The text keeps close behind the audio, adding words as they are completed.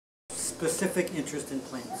specific interest in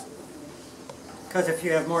plants. Because if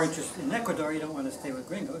you have more interest in Ecuador, you don't want to stay with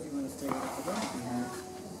gringos, you want to stay with Ecuador.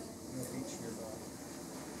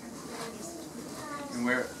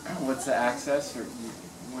 And what's the access, or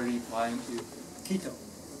where are you flying to? Quito.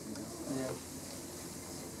 Yeah.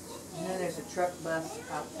 And then there's a truck bus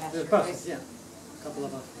out past There's your buses, place. yeah. A couple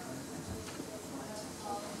of buses.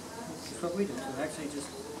 That's what we do. So actually just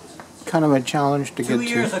Kind of a challenge to get 2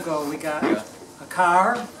 years to. ago we got a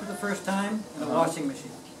car for the first time and a washing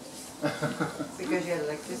machine. Because you had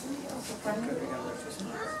electricity also coming? Because we got electricity.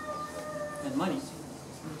 And money.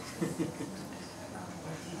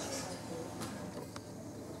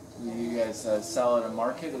 You guys sell at a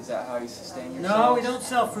market? Is that how you sustain yourself? No, we don't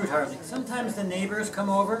sell fruit hardly. Sometimes the neighbors come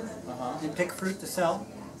over and pick fruit to sell.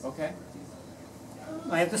 Okay.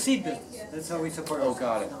 I have the seed business. That's how we support ourselves.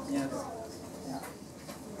 Got it. Yeah.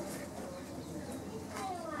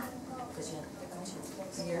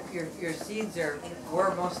 Your seeds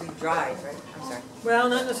were mostly dried, right? I'm sorry. Well,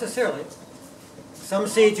 not necessarily. Some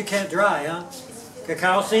seeds you can't dry, huh?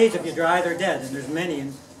 Cacao seeds, if you dry, they're dead, and there's many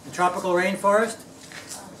in the tropical rainforest.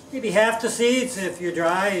 Maybe half the seeds, if you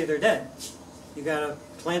dry, they're dead. You gotta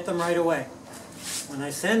plant them right away. When I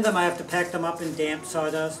send them, I have to pack them up in damp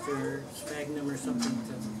sawdust or sphagnum or something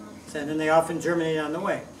to send, and they often germinate on the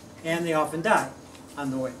way, and they often die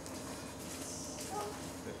on the way.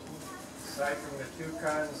 Aside from the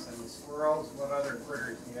toucans and the squirrels, what other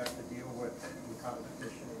critters do you have to deal with in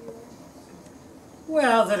competition?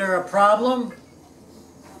 Well, that are a problem.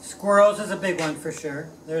 Squirrels is a big one for sure.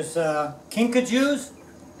 There's kinkajous,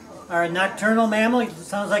 are a nocturnal mammal. It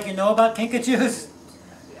sounds like you know about kinkajous.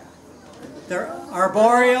 They're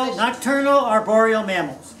arboreal, nocturnal arboreal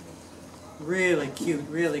mammals. Really cute,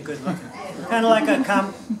 really good looking. Kind of like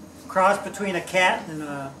a cross between a cat and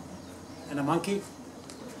a monkey.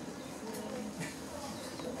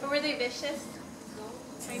 But were they vicious?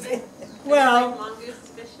 Kind of? Well, Like mongoose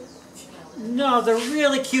vicious? No, they're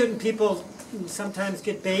really cute, and people sometimes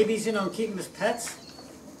get babies, you know, and keep them as pets.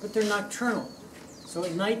 But they're nocturnal. So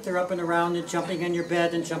at night they're up and around and jumping on your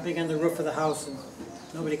bed and jumping on the roof of the house, and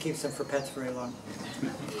nobody keeps them for pets very long.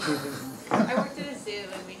 I worked at a zoo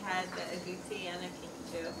and we had the agouti and a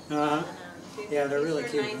kinkajou. Yeah, they're really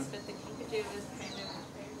cute. Nice, Huh? but the kinkajou was kind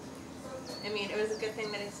of. I mean, it was a good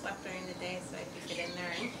thing that he slept during the day so I could get in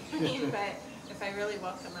there and but if I really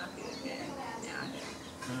woke him up, he would get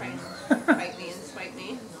try and bite me and swipe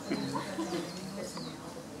me.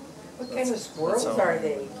 What kind of squirrels are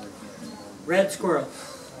they? Red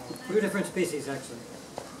squirrels. 2 different species, actually.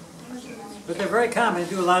 But they're very common. They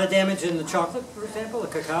do a lot of damage in the chocolate, for example, the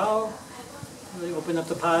cacao. They open up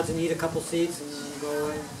the pods and eat a couple seeds and then go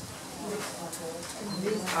away.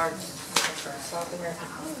 These are South American.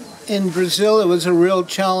 In Brazil, it was a real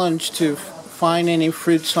challenge to find any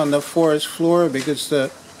fruits on the forest floor because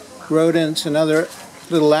the rodents and other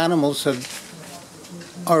little animals have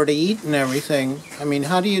already eaten everything. I mean,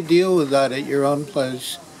 how do you deal with that at your own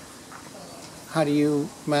place? How do you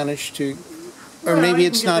manage to, or Well, maybe you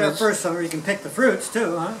it's can get not there as... first summer. You can pick the fruits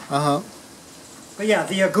too, huh? Uh-huh. But yeah,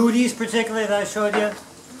 the agoutis particularly that I showed you,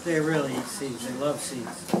 they really eat seeds. They love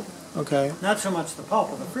seeds. Okay. Not so much the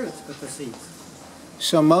pulp of the fruits, but the seeds.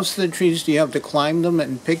 So most of the trees, do you have to climb them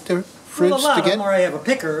and pick the fruits Well, a lot to of them, get? or I have a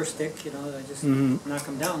picker or stick, you know, that I just knock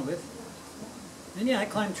them down with. And yeah, I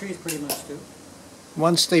climb trees pretty much too.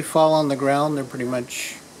 Once they fall on the ground, they're pretty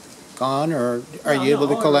much gone, or are you able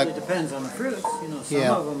to It collect? really depends on the fruits. You know, some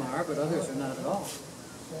Yeah. of them are, but others are not at all.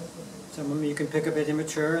 Some of them you can pick a bit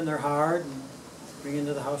immature and they're hard and bring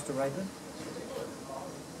into the house to ripen.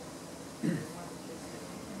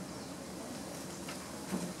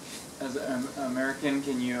 As an American,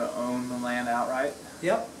 can you own the land outright?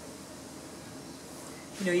 Yep.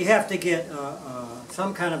 You know, you have to get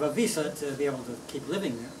some kind of a visa to be able to keep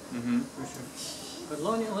living there, for sure. But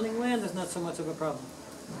owning land is not so much of a problem.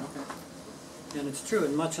 Okay. And it's true,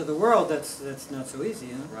 in much of the world that's not so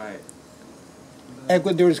easy, huh? Right.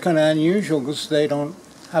 Ecuador is kind of unusual because they don't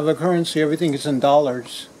have a currency. Everything is in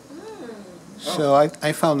dollars. So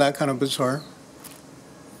I found that kind of bizarre.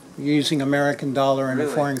 Using American dollar in a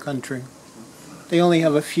Really? foreign country. They only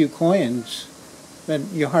have a few coins, but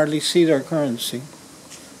you hardly see their currency.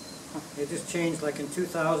 It just changed, like in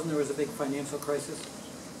 2000 there was a big financial crisis.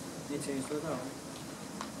 They changed the dollar.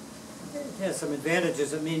 It has some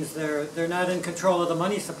advantages. It means they're not in control of the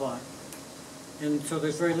money supply. And so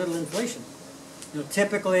there's very little inflation. You know,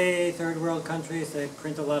 typically third world countries, they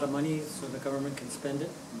print a lot of money so the government can spend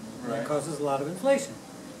it. And that causes a lot of inflation.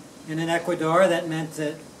 And in Ecuador that meant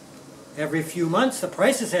that every few months the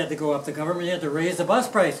prices had to go up. The government had to raise the bus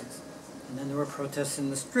prices. And then there were protests in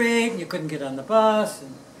the street and you couldn't get on the bus.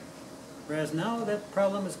 And Whereas now that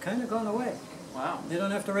problem has kind of gone away. Wow. They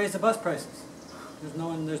don't have to raise the bus prices.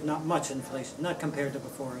 There's not much inflation, not compared to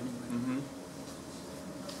before anyway. Mm-hmm.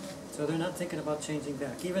 So they're not thinking about changing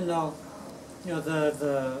back, even though, you know,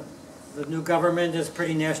 the new government is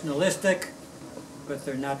pretty nationalistic, but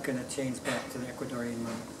they're not going to change back to the Ecuadorian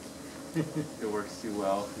money. It works too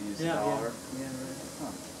well to use the Yeah, dollar. yeah, right.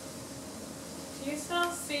 Huh. Do you sell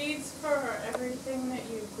seeds for everything that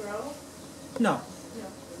you grow? No, No.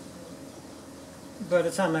 but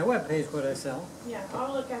it's on my webpage what I sell. Yeah,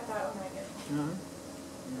 I'll look at that when I get home.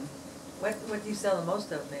 Uh-huh. What do you sell the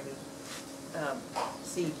most of, maybe?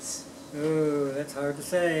 Seeds. Ooh, that's hard to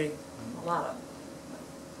say. A lot of.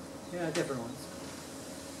 Yeah, different ones.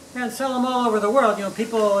 Yeah, and sell them all over the world. You know,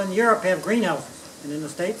 people in Europe have greenhouses, and in the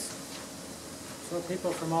States, so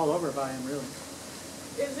people from all over buy them, really.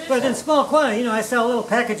 Is it, But in small quantity, you know, I sell little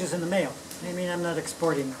packages in the mail. I mean, I'm not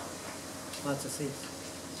exporting lots of seeds.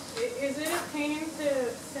 is it a pain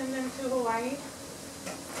to send them to Hawaii?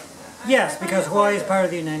 Yes, because Hawaii is part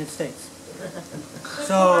of the United States. Just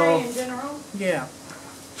So, Hawaii in general? yeah.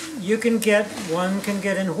 One can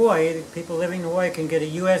get in Hawaii, the people living in Hawaii can get a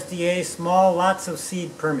USDA small lots of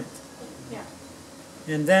seed permit. Yeah.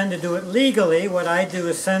 And then to do it legally, what I do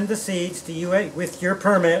is send the seeds to you with your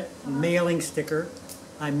permit, mailing sticker.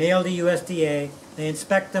 I mail to USDA, they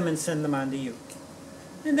inspect them and send them on to you.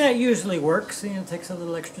 And that usually works. You know, it takes a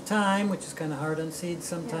little extra time, which is kind of hard on seeds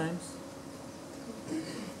sometimes.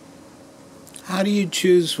 How do you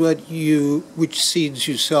choose which seeds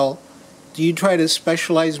you sell? Do you try to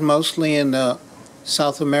specialize mostly in the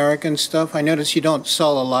South American stuff? I notice you don't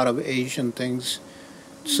sell a lot of Asian things.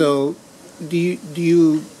 So do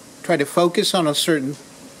you try to focus on a certain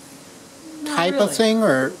type really. of thing,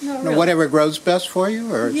 or Not really. whatever grows best for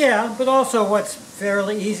you? Or Yeah, but also what's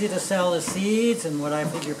fairly easy to sell is seeds and what I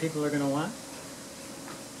figure people are going to want.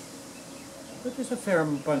 But there's a fair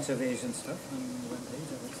bunch of Asian stuff on the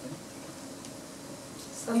webpage, I would say.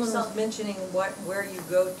 Someone was mentioning where you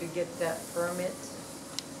go to get that permit,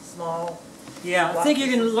 small. Yeah, I think you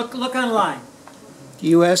can look online.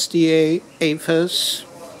 USDA APHIS,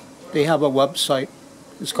 they have a website.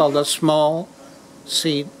 It's called a small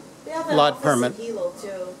seed. They have an Lot office permit. in Hilo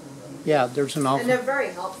too, Yeah, there's an and office. they're very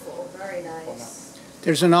helpful, very nice.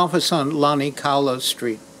 There's an office on Lani Kaula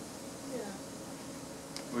Street. Yeah.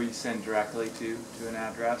 Will you send directly to an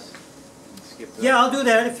address? And skip the, Yeah, I'll do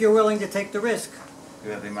that if you're willing to take the risk.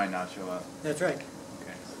 Yeah, they might not show up. That's right.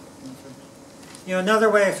 Okay. You know, another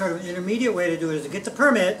way, sort of an intermediate way to do it is to get the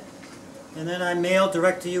permit, and then I mail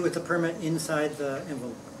direct to you with the permit inside the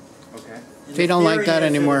envelope. Okay. And They the don't like theory that is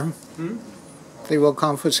anymore. Hmm? They will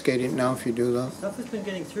confiscate it now if you do that. Stuff has been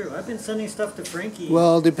getting through. I've been sending stuff to Frankie.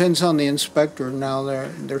 Well, it depends on the inspector. Now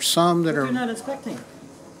there's some that but they're are. not inspecting.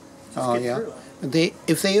 Just Oh get yeah. through. But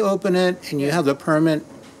if they open it and you have the permit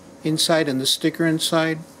inside and the sticker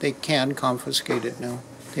inside, they can confiscate it now.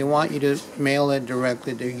 They want you to mail it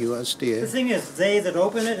directly to The USDA. thing is, they that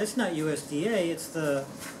open it, it's not USDA, it's the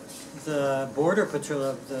Border Patrol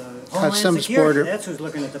of the Homeland Customs Security. Border. That's who's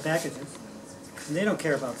looking at the packages. And they don't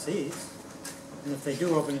care about seeds. And if they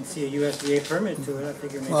do open and see a USDA permit to it, I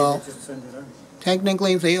figure maybe Well, they just send it on.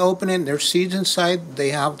 Technically, if they open it and there's seeds inside, they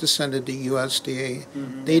have to send it to USDA.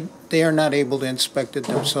 They are not able to inspect it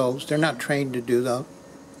themselves. They're not trained to do that.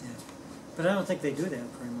 But I don't think they do that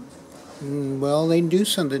very much. Well, they do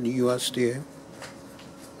send it to USDA.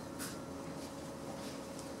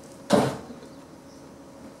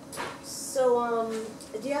 So,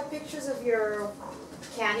 do you have pictures of your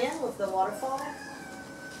canyon with the waterfall?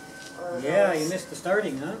 Or Yeah, those- you missed the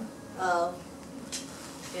starting, huh? Oh.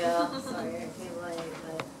 Yeah, sorry, I came late,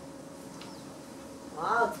 but.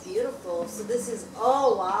 Wow, it's beautiful. So this is,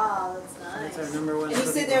 oh wow, that's nice. That's our number one. And you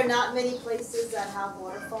cookie said there are bar. not many places that have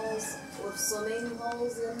waterfalls with swimming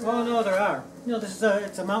holes in them? Oh, no, there are. You know,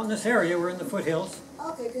 it's a mountainous area. We're in the foothills.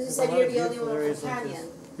 Okay, because you There's said a lot you're of the only beautiful one areas with a like this. canyon.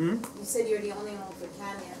 Hmm? You said you're the only one with a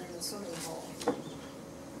canyon and a swimming hole.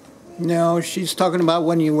 No, she's talking about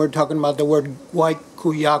when you were talking about the word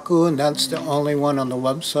Waikuyaku, and that's the only one on the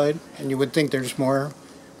website. And you would think there's more,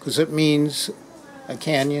 because it means a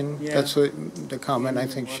canyon. Yeah. That's what the comment I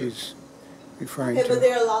think she's referring Okay, but to.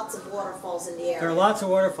 there are lots of waterfalls in the area. There are lots of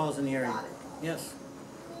waterfalls in the area. Got it. Yes.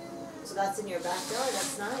 So that's in your backyard,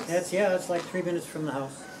 that's nice. That's like 3 minutes from the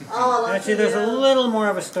house. Oh, lucky Actually, there's a you. little more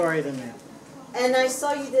of a story than that. And I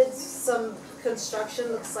saw you did some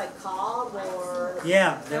construction, looks like cob or...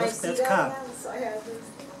 Yeah, Can I that's see that cob. again? Sorry, I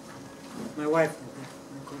didn't- My wife.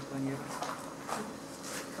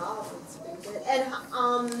 cob, it's pretty good. And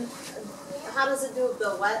how does it do with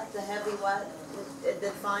the wet, the heavy wet? It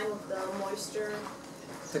did fine with the moisture?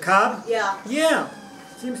 The cob? Yeah. Yeah.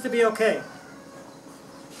 Seems to be okay.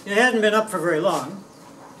 It hadn't been up for very long.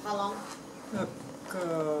 How long?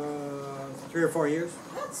 3 or 4 years.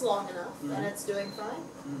 That's long enough, and it's doing fine.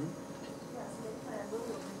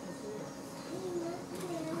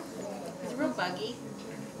 It's real buggy.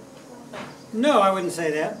 No, I wouldn't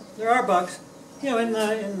say that. There are bugs. You know, in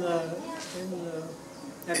the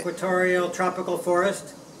equatorial tropical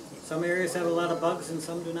forest, some areas have a lot of bugs and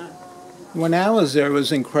some do not. When I was there, it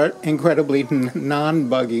was incredibly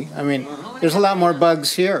non-buggy. I mean, there's a lot more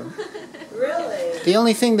bugs here. Really? The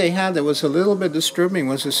only thing they had that was a little bit disturbing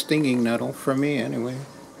was a stinging nettle, for me anyway.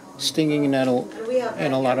 Stinging nettle And we have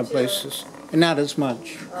in that a lot here, of too. places. And not as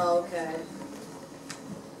much. Oh, okay.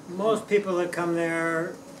 Most people that come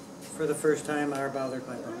there for the first time are bothered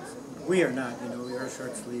by bugs. We are not, you know, we are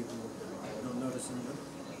short sleeve and don't notice them, but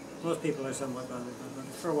most people are somewhat bothered by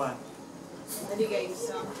bugs for a while. And you get used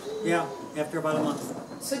to them. Yeah, after about a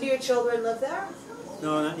month. So do your children live there?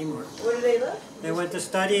 No, not anymore. Where do they live? They went to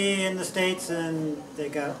study in the States and they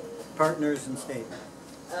got partners and stayed.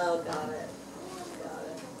 Oh, got it. Got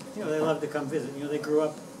it. You know, they love to come visit. You know, they grew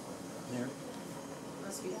up there.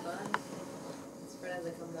 Must be fun. It's for them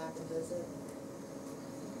to come back and visit.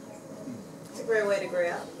 It's a great way to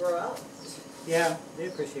grow up. Yeah, they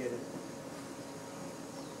appreciate it.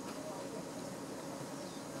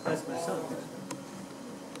 That's my son.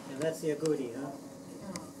 And that's the agouti, huh?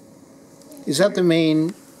 Is that the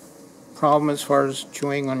main problem as far as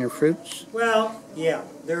chewing on your fruits? Well, yeah,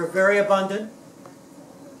 they're very abundant.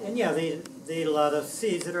 And yeah, they eat a lot of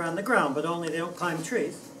seeds that are on the ground, but only they don't climb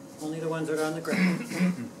trees. Only the ones that are on the ground.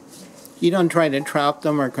 You don't try to trap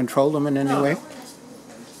them or control them in any No. way?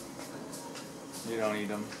 You don't eat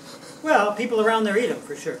them. Well, people around there eat them,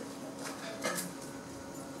 for sure.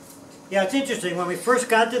 Yeah, it's interesting. When we first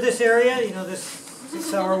got to this area, you know, this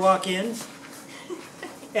 6-hour walk in,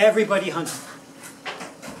 everybody hunted.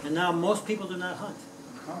 And now most people do not hunt.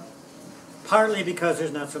 Partly because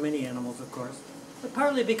there's not so many animals, of course. But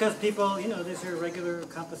partly because people, you know, these are regular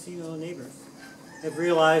campesino neighbors, have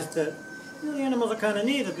realized that, you know, the animals are kind of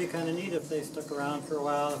neat. It'd be kind of neat if they stuck around for a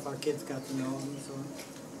while, if our kids got to know them and so on.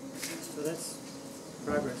 So that's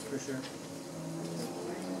progress, for sure.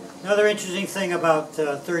 Another interesting thing about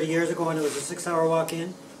 30 years ago when it was a 6-hour walk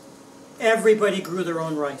in, everybody grew their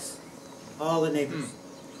own rice, all the neighbors.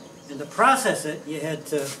 And to process it, you had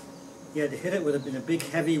to hit it with a big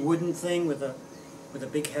heavy wooden thing with a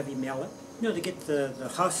big heavy mallet, you know, to get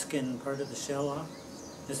the husk and part of the shell off.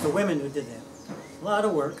 It's the women who did that. A lot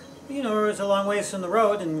of work. You know, it was a long ways from the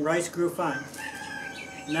road and rice grew fine.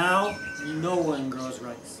 Now, no one grows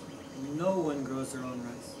rice. No one grows their own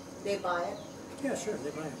rice. They buy it. Yeah, sure, they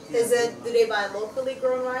buy it. Is it? Do they buy locally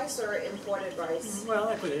grown rice or imported rice? Well,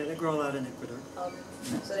 Ecuador, they grow a lot in Ecuador.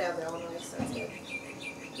 So they have their own rice. That's good.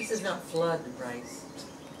 This is not flood rice,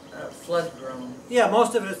 flood grown. Yeah,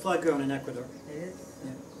 most of it is flood grown in Ecuador. It is?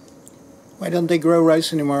 Why don't they grow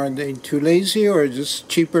rice anymore? Are they too lazy or just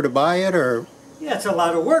cheaper to buy it? Or Yeah, it's a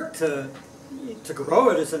lot of work to grow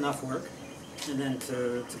it is enough work. And then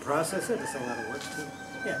to process it is a lot of work too.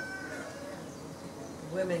 Yeah.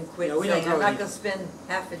 Women quit Yeah, we don't saying, I'm grow not it. going to spend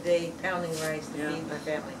half a day pounding rice to Yeah. feed my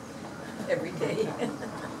family every day.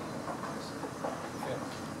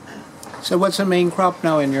 so what's the main crop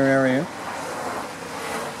now in your area?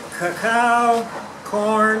 Cacao,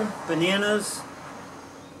 corn, bananas.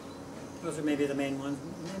 Those are maybe the main ones.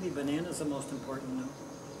 Maybe bananas the most important now.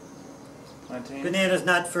 Plantain? Bananas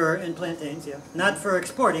not for, and plantains, yeah. Not for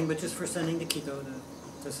exporting, but just for sending to Quito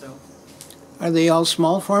to sell. Are they all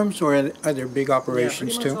small farms or are there big Yeah,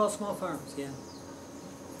 operations pretty much too? all small farms, yeah.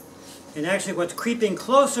 And actually what's creeping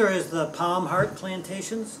closer is the palm heart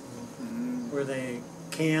plantations, where they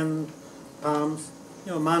can palms,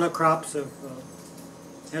 you know, monocrops of,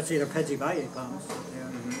 actually they're Pejivaye palms. They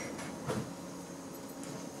are.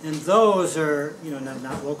 And those are, you know,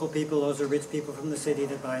 not local people, those are rich people from the city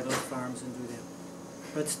that buy those farms and do that.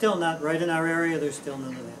 But still not, right in our area, there's still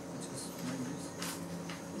none of that, which is very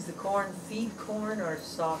nice. Is the corn feed corn or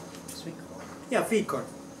soft sweet corn? Yeah, feed corn.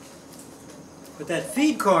 But that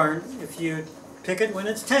feed corn, if you pick it when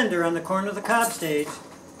it's tender on the corn of the cob stage,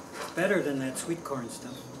 it's better than that sweet corn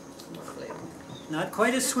stuff. More flavor. Not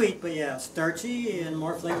quite as sweet, but yeah, starchy and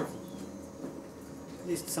more flavorful. At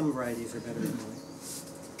least some varieties are better than others.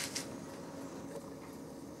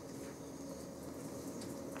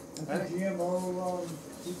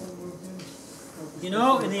 You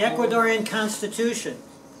know, in the Ecuadorian Constitution,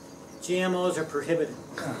 GMOs are prohibited.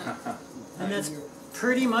 And that's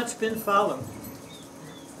pretty much been followed.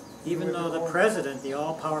 Even though the president, the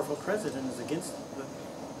all-powerful president, is against it. But,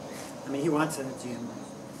 I mean, he wants it at GMOs.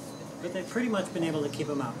 But they've pretty much been able to keep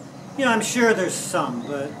them out. You know, I'm sure there's some,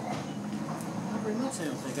 but not very much, I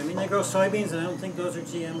don't think. I mean, they grow soybeans, and I don't think those are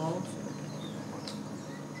GMOs.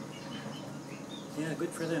 Yeah, good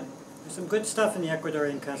for them. There's some good stuff in the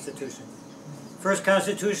Ecuadorian Constitution. First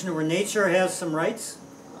constitution where nature has some rights,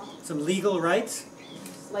 some legal rights.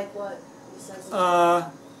 Like what? Besides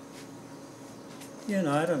You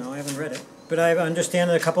know, I don't know. I haven't read it, but I understand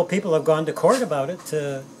that a couple people have gone to court about it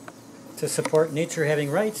to support nature having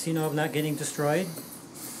rights. You know, of not getting destroyed.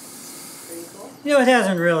 pretty cool. You know, it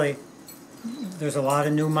hasn't really. There's a lot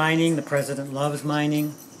of new mining. The president loves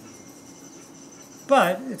mining,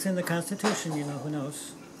 but it's in the Constitution. You know, who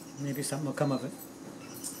knows? Maybe something will come of it.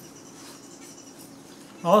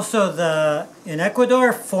 Also, in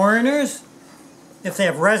Ecuador, foreigners, if they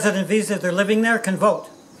have resident visa, if they're living there, can vote.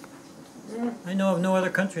 I know of no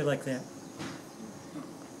other country like that.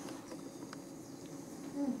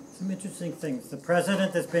 Some interesting things. The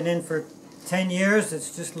president that's been in for 10 years,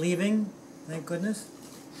 that's just leaving, thank goodness,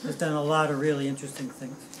 has done a lot of really interesting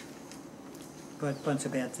things. But a bunch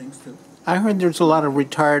of bad things too. I heard there's a lot of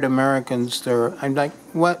retired Americans there. I'm like,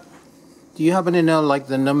 what? Do you happen to know, like,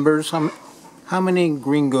 the numbers? How many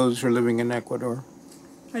gringos are living in Ecuador?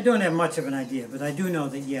 I don't have much of an idea, but I do know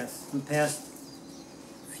that yes, in the past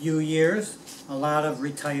few years, a lot of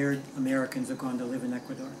retired Americans have gone to live in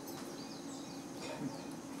Ecuador.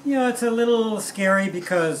 You know, it's a little scary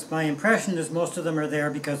because my impression is most of them are there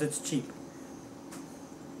because it's cheap.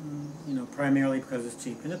 You know, primarily because it's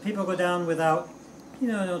cheap. And if people go down without, you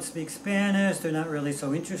know, don't speak Spanish, they're not really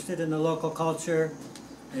so interested in the local culture,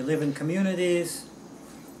 they live in communities.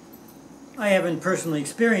 I haven't personally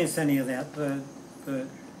experienced any of that, but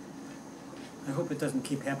I hope it doesn't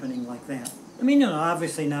keep happening like that. I mean, you know,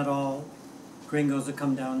 obviously not all gringos that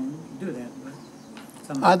come down do that, but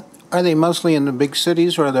some. Are they mostly in the big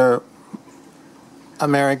cities, or are there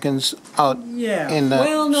Americans out in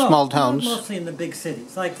the small towns? Mostly in the big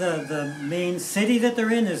cities. Like the main city that they're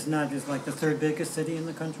in is like the third biggest city in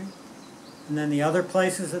the country. And then the other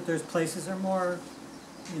places are more,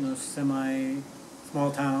 you know,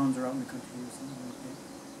 small towns or out in the country or something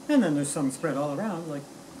like that. And then there's some spread all around,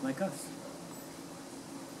 like us.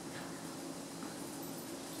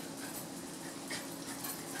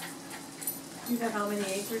 Do you know how many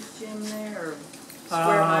acres, Jim, there, or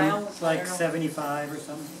square miles? I Like don't know. 75 or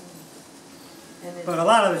something. And it's- But a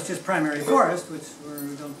lot of it's just primary forest, which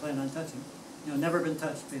we don't plan on touching. You know, never been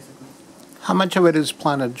touched, basically. How much of it is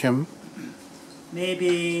planted, Jim?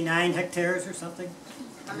 Maybe 9 hectares or something.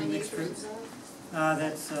 How many Mixed acres fruits. is that?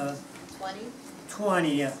 That's 20?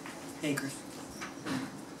 20 acres.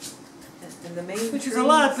 and the main Which is trees- a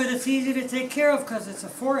lot, but it's easy to take care of because it's a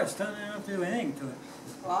forest. I don't have to do anything to it.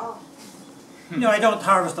 Wow. You know, I don't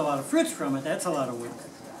harvest a lot of fruits from it. That's a lot of work.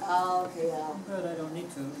 Oh, okay, yeah. But I don't need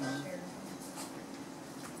to.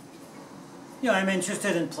 You know, I'm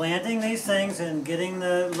interested in planting these things and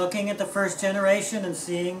looking at the first generation and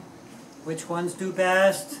seeing which ones do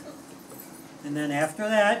best. And then after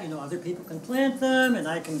that, you know, other people can plant them and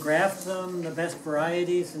I can graft them, the best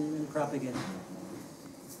varieties, and propagate them.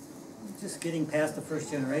 Just getting past the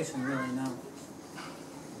first generation really now.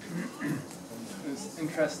 It's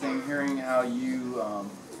interesting hearing how you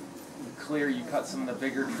you cut some of the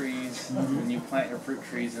bigger trees, and you plant your fruit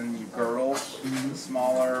trees, and you girdle the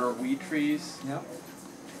smaller weed trees. Yep.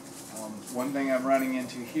 One thing I'm running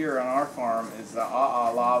into here on our farm is the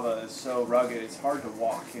lava is so rugged it's hard to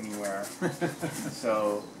walk anywhere.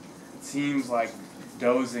 So it seems like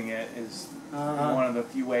dozing it is one of the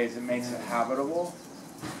few ways it makes it habitable.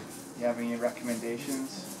 Do you have any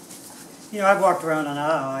recommendations? You know, I've walked around on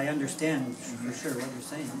I understand for sure what you're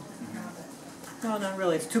saying. No, not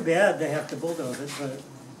really. It's too bad they have to bulldoze it,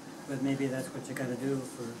 but maybe that's what you got to do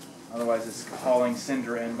for. Otherwise, it's hauling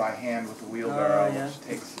cinder in by hand with a wheelbarrow, yeah. which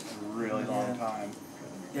takes a really long time.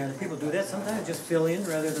 Yeah, do people do that sometimes? Just fill in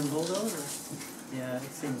rather than bulldoze? Or? Yeah,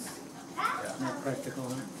 it seems not practical.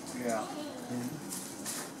 Huh? Yeah. Yeah.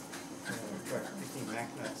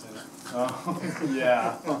 Oh,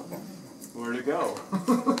 yeah. Where to go?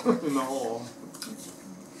 In the hole.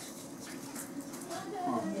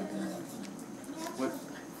 What?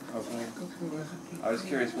 Okay. I was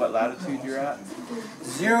curious what latitude you're at.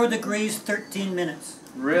 0 degrees, 13 minutes,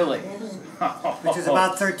 Really? which is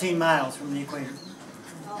about 13 miles from the equator,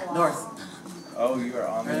 north. Oh, you are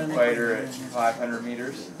on Right the on the equator equator, at yeah. 500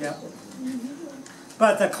 meters? Yeah.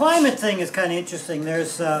 But the climate thing is kind of interesting.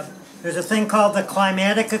 There's a thing called the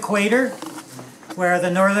climatic equator, where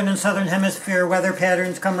the northern and southern hemisphere weather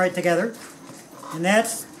patterns come right together. And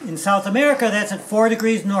that's, in South America, that's at 4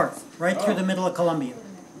 degrees north, right through the middle of Colombia.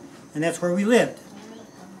 And that's where we lived.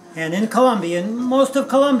 And in Colombia, in most of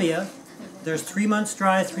Colombia, there's 3 months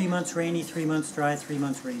dry, 3 months rainy, 3 months dry, 3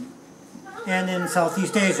 months rainy. And in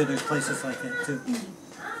Southeast Asia, there's places like that too.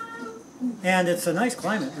 And it's a nice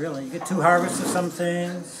climate, really. You get 2 harvests of some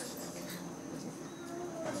things.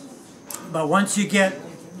 But once you get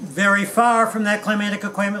very far from that climatic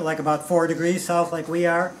equation, like about 4 degrees south like we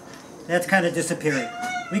are, that's kind of disappearing.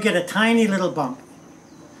 We get a tiny little bump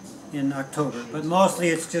in October, but mostly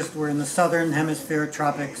it's just we're in the southern hemisphere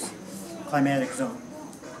tropics climatic zone,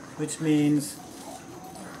 which means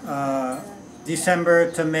December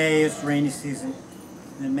to May is rainy season,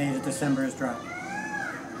 and May to December is dry.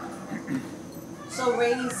 So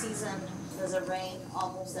rainy season, does it rain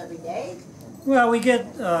almost every day? Well, we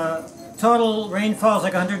get total rainfall is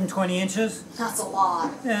like 120 inches, That's a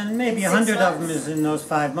lot. and maybe 6 100 of them months? is in those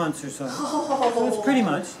 5 months or so. Oh. So it's pretty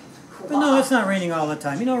much. But no, it's not raining all the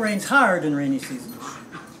time. You know, it rains hard in rainy season.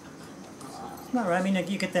 It's not right. I mean,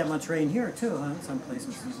 you get that much rain here too, huh? In some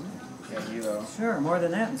places. Yeah, you though. Sure, more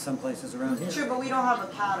than that in some places around here. True, but we don't have a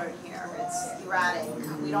pattern here. It's erratic.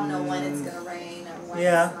 We don't know when it's gonna rain and when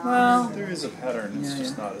Yeah, it's not. well, There is a pattern, it's Yeah,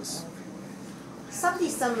 just yeah. not as... Some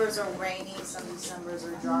Decembers are rainy, some Decembers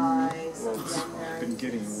are dry, Well, some it's January. been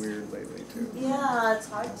getting weird lately too. Yeah, it's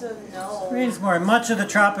hard to know. rains more. In much of the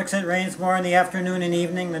tropics, it rains more in the afternoon and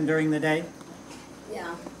evening than during the day.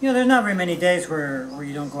 Yeah. You know, there's not very many days where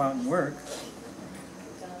you don't go out and work.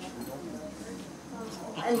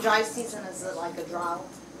 And dry season, is it like a drought?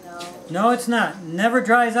 No. No, it's not. Never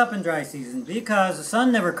dries up in dry season because the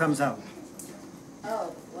sun never comes out.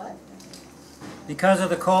 Oh, what? Because of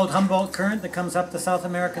the cold Humboldt current that comes up the South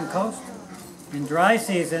American coast. In dry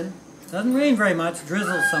season, it doesn't rain very much,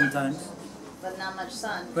 drizzles sometimes, But not much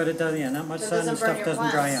sun. but it does, yeah, not much So it sun and doesn't burn stuff your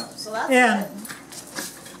doesn't dry plants. out. So that's And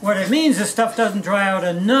good. what it means is stuff doesn't dry out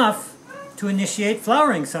enough to initiate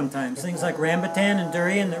flowering sometimes. Things like rambutan and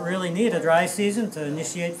durian that really need a dry season to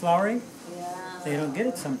initiate flowering, Yeah. they don't get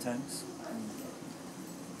it sometimes.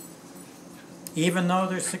 Even though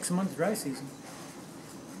there's 6 months dry season.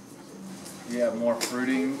 You have more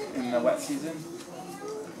fruiting in the wet season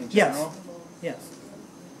in Yes. general? Yes.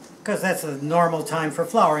 Because that's a normal time for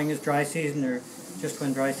flowering is dry season or just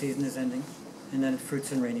when dry season is ending. And then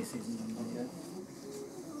fruits and rainy season.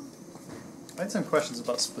 I had some questions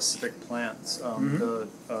about specific plants. Mm-hmm. The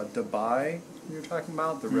Dubai you're talking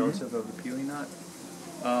about, the relative of the peely nut.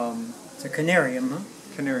 It's a canarium, huh?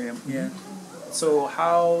 Canarium. Yeah. So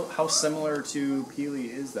how similar to peely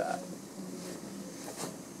is that?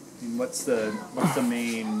 I mean, what's the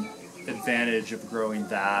main advantage of growing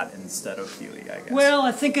that instead of peely, I guess? Well,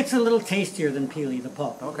 I think it's a little tastier than peely, the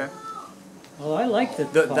pulp. Okay. Oh, I like the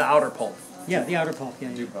The pulp. outer pulp. Yeah, the outer pulp, yeah.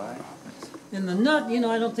 Dubai. And the nut, you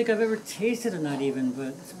know, I don't think I've ever tasted a nut even, but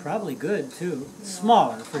it's probably good too. It's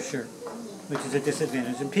smaller for sure, which is a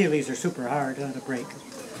disadvantage. And peelies are super hard to break.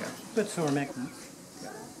 But so are mac nuts.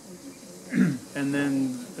 And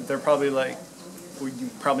then they're probably like, well, you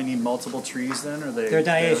probably need multiple trees then, or They're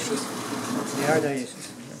dioecious. They are dioecious.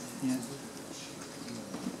 Yeah.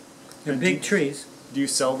 They're And big trees. Do you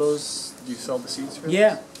sell those? Do you sell the seeds for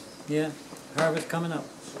Yeah, yeah. Harvest coming up.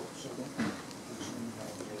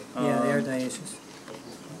 Yeah, they are dioecious.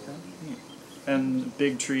 And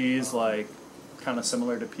big trees, like kind of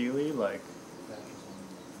similar to peely, like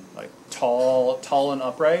tall and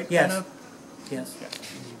upright. Yes. Kind of? Yes. Yeah.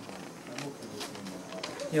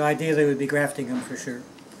 You know, ideally would be grafting them for sure,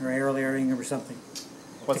 or aerial layering them or something.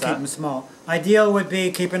 What's to keep that? them small. Ideal would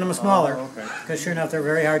be keeping them smaller, Oh, okay. because sure enough, they're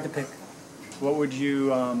very hard to pick. What would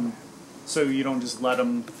you? So you don't just let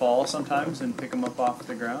them fall sometimes and pick them up off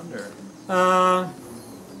the ground, or?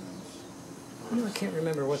 I can't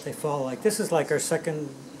remember what they fall like. This is like our second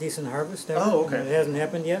decent harvest ever. Oh, okay. It hasn't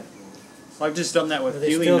happened yet. Well, I've just done that with Are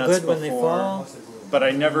they peely still nuts good when they before, fall? but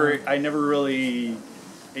I never really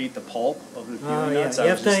ate the pulp of the peely Oh yeah, nuts. you I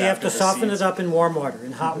have was to just you have after to the soften seeds. it up in warm water,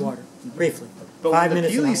 in hot water, briefly. But 5 when the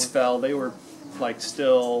minutes. in hot peelies fell, they were like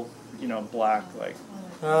still, black, like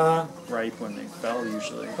water. ripe when they fell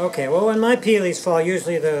usually. Okay, well when my peelies fall,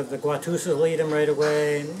 usually the guatusas will eat them right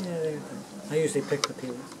away. And, I usually pick the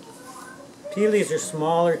peelies. Peelies are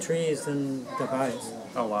smaller trees than Dubais.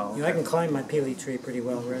 Oh wow. You know, I can climb my peely tree pretty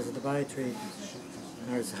well, whereas the Dubai tree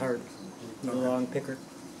is hard. Need a long picker.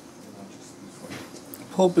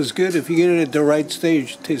 Pulp is good if you get it at the right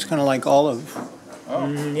stage. It tastes kind of like olive.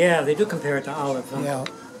 Mm, yeah, they do compare it to olive, huh? Yeah.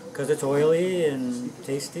 Because it's oily and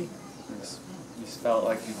tasty. You spell it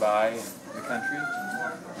like Dubai, the country?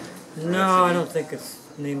 No, I don't think it's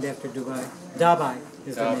named after Dubai. Dabai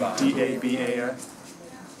is the Dabai. name. D-A-B-A-I.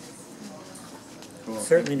 Cool.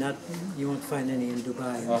 Certainly not, you won't find any in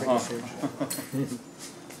Dubai, I'm pretty sure.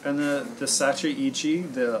 And the sache ichi,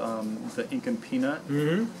 the Incan peanut.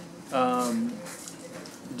 Mm-hmm.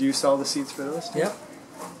 Do you sell the seeds for those? Yep.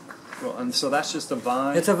 Well, and so that's just a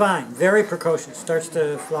vine. It's a vine, very precocious. Starts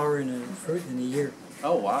to flower in a fruit in a year.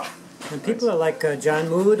 Oh wow. And people are like John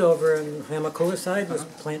Mood over in Hamakua side was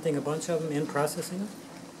planting a bunch of them and processing them.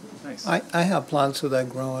 Nice. I have plants of that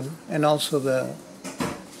growing, and also the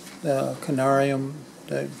canarium,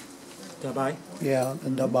 the Dabai. yeah, the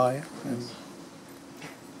dabai. And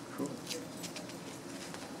Cool.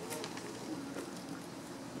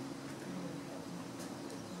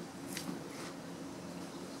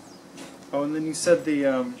 Oh, and then you said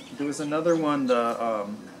there was another one, the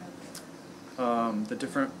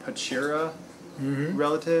different Pachira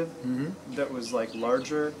relative that was like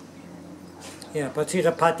larger. Yeah,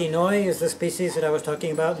 Pachira patinoi is the species that I was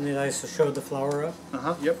talking about and that I showed the flower of.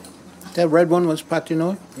 Yep. that red one was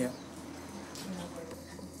patinoy. Yeah.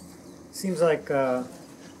 Seems like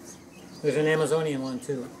there's an Amazonian one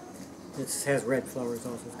too. It has red flowers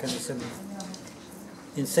also. It's kind of similar.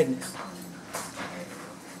 Insignis.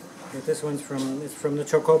 But this one's from the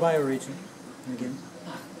Chocobaya region. Again.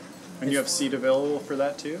 And you have seed available for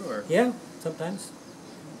that too, or? Yeah, sometimes.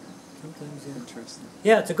 Sometimes, yeah. Interesting.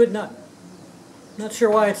 Yeah, it's a good nut. Not sure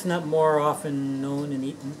why it's not more often known and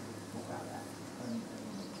eaten.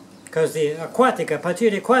 Because the aquatica,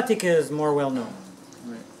 Pachira aquatica is more well known.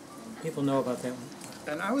 Right. People know about that one.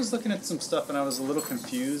 And I was looking at some stuff, and I was a little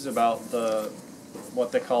confused about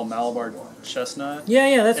what they call Malabar chestnut.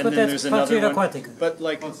 Yeah, that's And what then that's there's another Pachira one. aquatica. But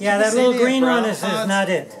like, Yeah, that little green one is not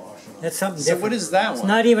it. That's something So different. what is that It's one?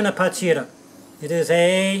 not even a Pachira. It is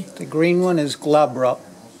a... The green one is glabra,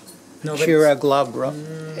 No, but Pachira glabra.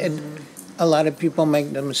 A lot of people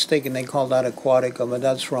make the mistake and they call that aquatica, but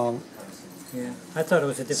that's wrong. yeah, I thought it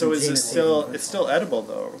was a different So is it genus still? even. It's still edible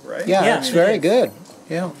though, right? Yeah, Yeah, it's it very is. good.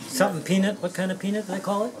 Yeah, Something peanut. What kind of peanut do they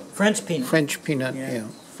call it? French peanut. French peanut. Yeah. Yeah,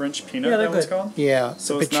 French peanut. Yeah, they're that was good. called. yeah.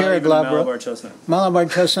 So The it's not Pachira even glabra. Malabar chestnut. Malabar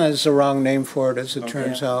chestnut is the wrong name for it, as it Okay.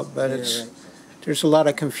 turns Yeah. out. But Yeah, it's right. there's a lot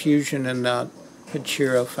of confusion in that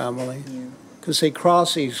Pachira family Yeah. because they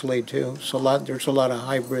cross easily too. So there's a lot of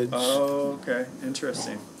hybrids. Oh, okay,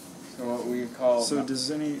 interesting. So what we call So does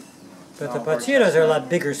any? But the Malabar Pachiras are a lot chestnut.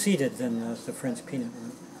 bigger seeded than the French peanut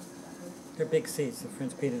one. They're big seeds. The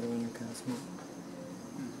French peanut one are kind of small.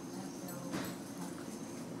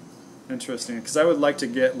 Interesting, because I would like to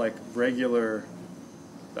get like regular,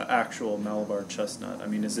 the actual Malabar chestnut. I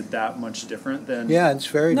mean, is it that much different than? Yeah, it's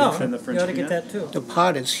very No, different. the you French ought to get peanut? that too. The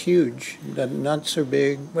pod is huge. The nuts are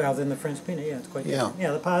big. Well, then the French peanut, yeah, it's quite Yeah. different.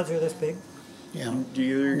 Yeah, the pods are this big. Yeah, Do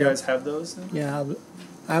either of you guys have those? Then? yeah.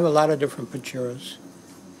 I have a lot of different Pachiras.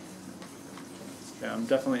 Yeah, I'm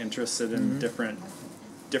definitely interested in different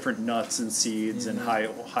nuts and seeds and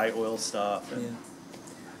high oil stuff. And Yeah.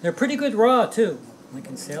 They're pretty good raw too, like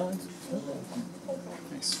in salads.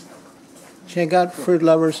 Nice. Check out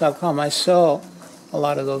fruitlovers.com. I sell a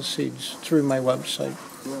lot of those seeds through my website.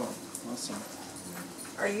 Cool. Awesome.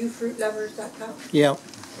 Are you fruitlovers.com? Yeah.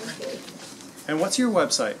 Okay. And what's your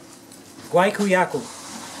website? Guaycuyacu.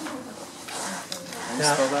 How do you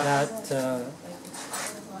spell that?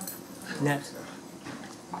 Net.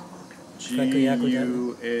 Guayay.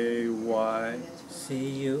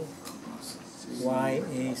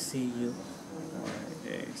 C-U-Y-A-C-U.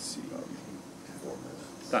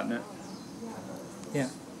 .net. Yeah.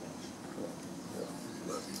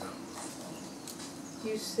 Do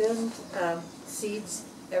you send seeds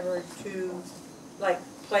ever to, like,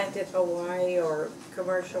 planted Hawaii or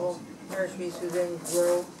commercial nurseries who then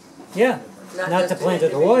grow? Yeah. Not Not just to an plant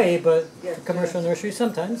at individual? Hawaii, but Yeah, commercial nurseries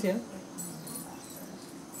sometimes, yeah.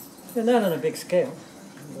 They're not on a big scale.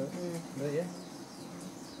 But yeah.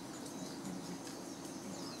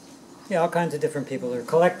 Yeah, all kinds of different people. There are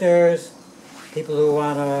collectors, people who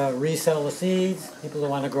want to resell the seeds, people who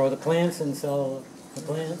want to grow the plants and sell the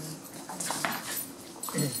plants.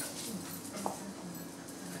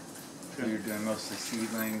 So you're doing mostly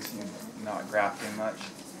seedlings, you're not grafting much.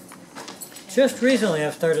 Just recently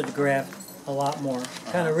I've started to graft a lot more.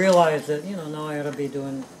 Kind of realized that, now I ought to be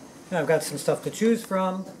doing, I've got some stuff to choose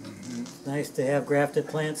from. It's nice to have grafted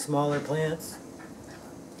plants, smaller plants.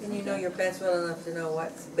 And you know your plants well enough to know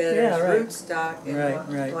what's better Yeah, as right. rootstock and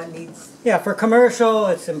Right. what needs. Yeah, for commercial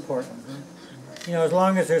it's important. As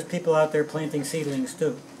long as there's people out there planting seedlings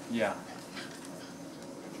too. Yeah.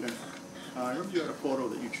 I remember you had a photo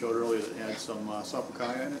that you showed earlier that had some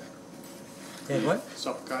sapakaya in it. And what?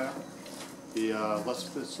 Sapakaya. The Luscious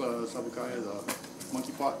sapakaya, the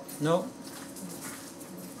monkey pot. No.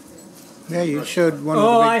 Yeah, you showed one of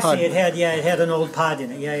Oh, the I big pod. see. It had an old pod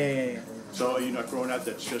in it. Yeah. So are you not growing that?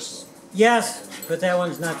 That's just... Yes, but that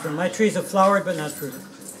one's not from. My trees have flowered but not fruited.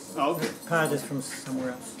 Oh, okay. Pod is from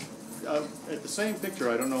somewhere else. At the same picture,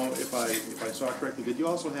 I don't know if I saw it correctly, did you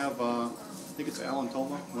also have, I think it's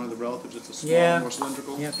Alentoma, one of the relatives, it's a small, Yeah. more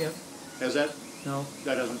cylindrical? Yep, yep. Has that? No.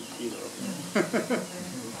 That hasn't either.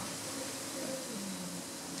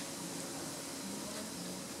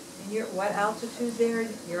 And you're, what altitude there?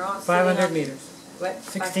 You're on. 500 meters. What?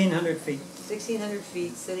 1,600 feet. 1,600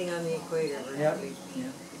 feet, sitting on the equator. Yep. vertically.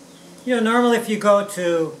 Yeah. You know, normally if you go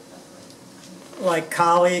to like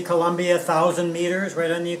Cali, Colombia, 1,000 meters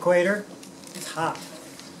right on the equator, it's hot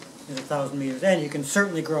at 1,000 meters. And you can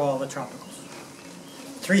certainly grow all the tropicals.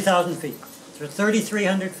 3,000 feet. So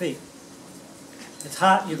 3,300 feet. It's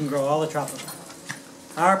hot, you can grow all the tropicals.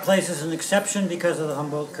 Our place is an exception because of the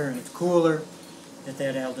Humboldt current. It's cooler at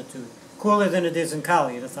that altitude. Cooler than it is in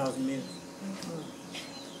Cali at 1,000 meters.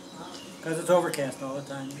 Because it's overcast all the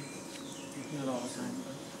time. Not all the time.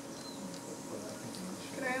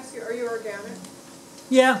 But. Can I ask you, are you organic?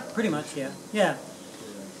 Yeah, pretty much, yeah. Yeah.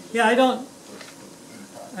 Yeah, I don't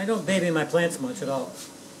baby my plants much at all.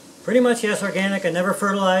 Pretty much, yes, organic. I never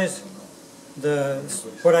fertilize.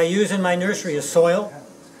 What I use in my nursery is soil.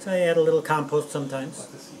 So I add a little compost sometimes.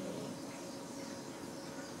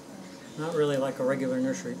 Not really like a regular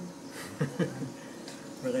nursery.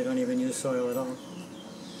 Where they don't even use soil at all.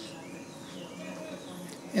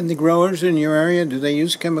 And the growers in your area, do they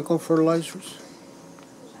use chemical fertilizers?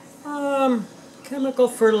 Chemical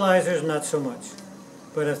fertilizers, not so much.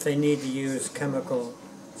 But if they need to use chemical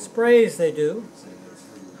sprays, they do.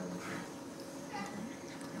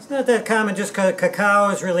 It's not that common just because cacao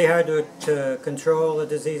is really hard to control the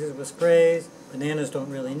diseases with sprays. Bananas don't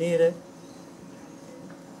really need it.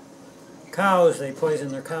 Cows, they poison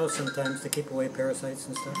their cows sometimes to keep away parasites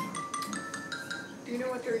and stuff. Do you know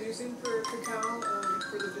what they're using for cacao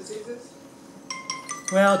for the diseases?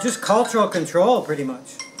 Well, just cultural control, pretty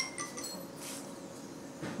much.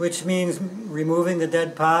 Which means removing the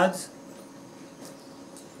dead pods.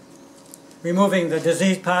 Removing the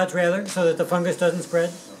diseased pods, rather, so that the fungus doesn't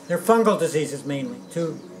spread. They're fungal diseases mainly.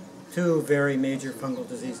 Two very major fungal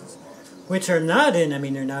diseases. Which are not in,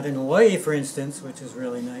 they're not in Hawaii, for instance, which is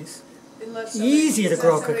really nice. Easy to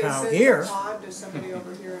grow cacao here. A pod to somebody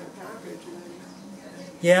over here in a package and then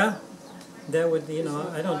Yeah, that would,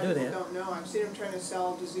 I don't do that. I don't know. I've seen them trying to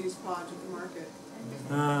sell disease pods at the market.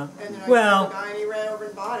 And then I Well, saw the guy and he ran over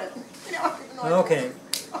and bought it. okay,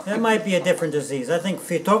 that might be a different disease. I think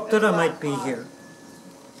Phytophthora might be here.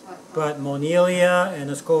 But Monilia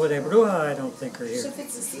and Escova de Bruja I don't think are So here. if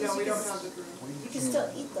it's a seed, No, we you, don't can, have the green. you can still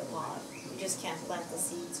eat the pod. You just can't plant the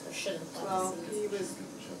seeds or shouldn't plant Well, the he seeds. was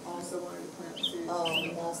also wanting to plant seeds. Oh,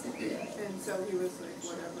 that's not good. And so he was like,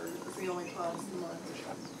 whatever, it was the only pods in the market.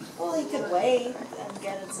 Well, he could wait and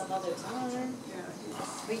get it some other time. Yeah, he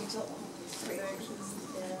But you don't. was anxious.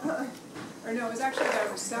 Yeah. Or no, it was actually the guy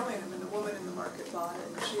who was selling them, and the woman in the market bought it.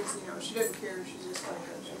 And she's, she didn't care. She's just like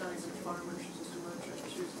she's not even a farmer. She's just a merchant.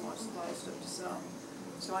 She just wants to buy stuff to sell.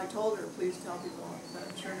 So I told her, please tell people. But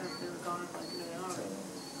sure enough, they were gone in like an hour.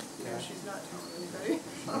 She's not telling anybody.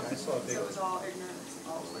 I saw a big, So it was all ignorance,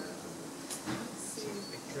 all aware.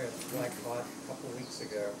 big trip, black pot a couple of weeks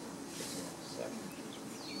ago.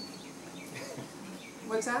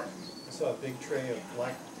 What's that? I saw a big tray of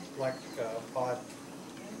black pot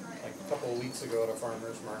like a couple of weeks ago at a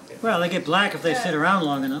farmer's market. Well, they get black if they sit around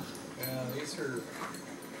long enough. These are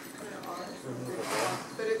removable.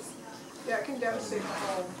 But it can devastate the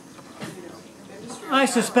whole, industry. I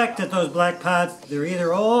suspect that those black pods, they're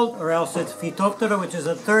either old or else it's Phytophthora, which is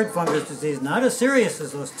a third fungus disease, not as serious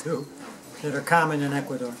as those two that are common in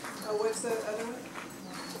Ecuador. Oh, what's the other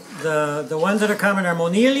one? The ones that are common are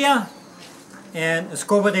Monilia and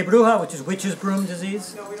Escova de Bruja, which is witch's broom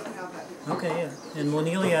disease. No, we don't have that here. Okay, yeah. And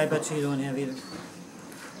Monilia, I bet you don't have either.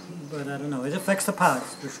 But I don't know. It affects the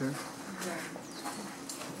pods, for sure.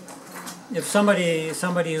 If somebody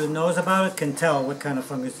who knows about it can tell what kind of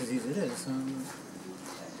fungus disease it is.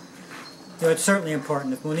 It's certainly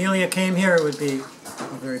important. If Monilia came here, it would be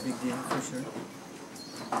a very big deal, for sure.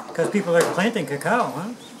 Because people are planting cacao,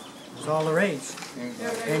 huh? It's all the rage.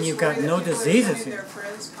 And you've got no diseases here.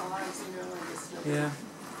 Yeah.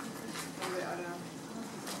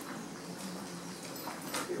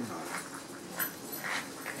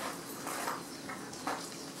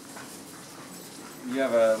 You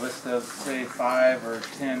have a list of, say, 5 or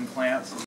 10 plants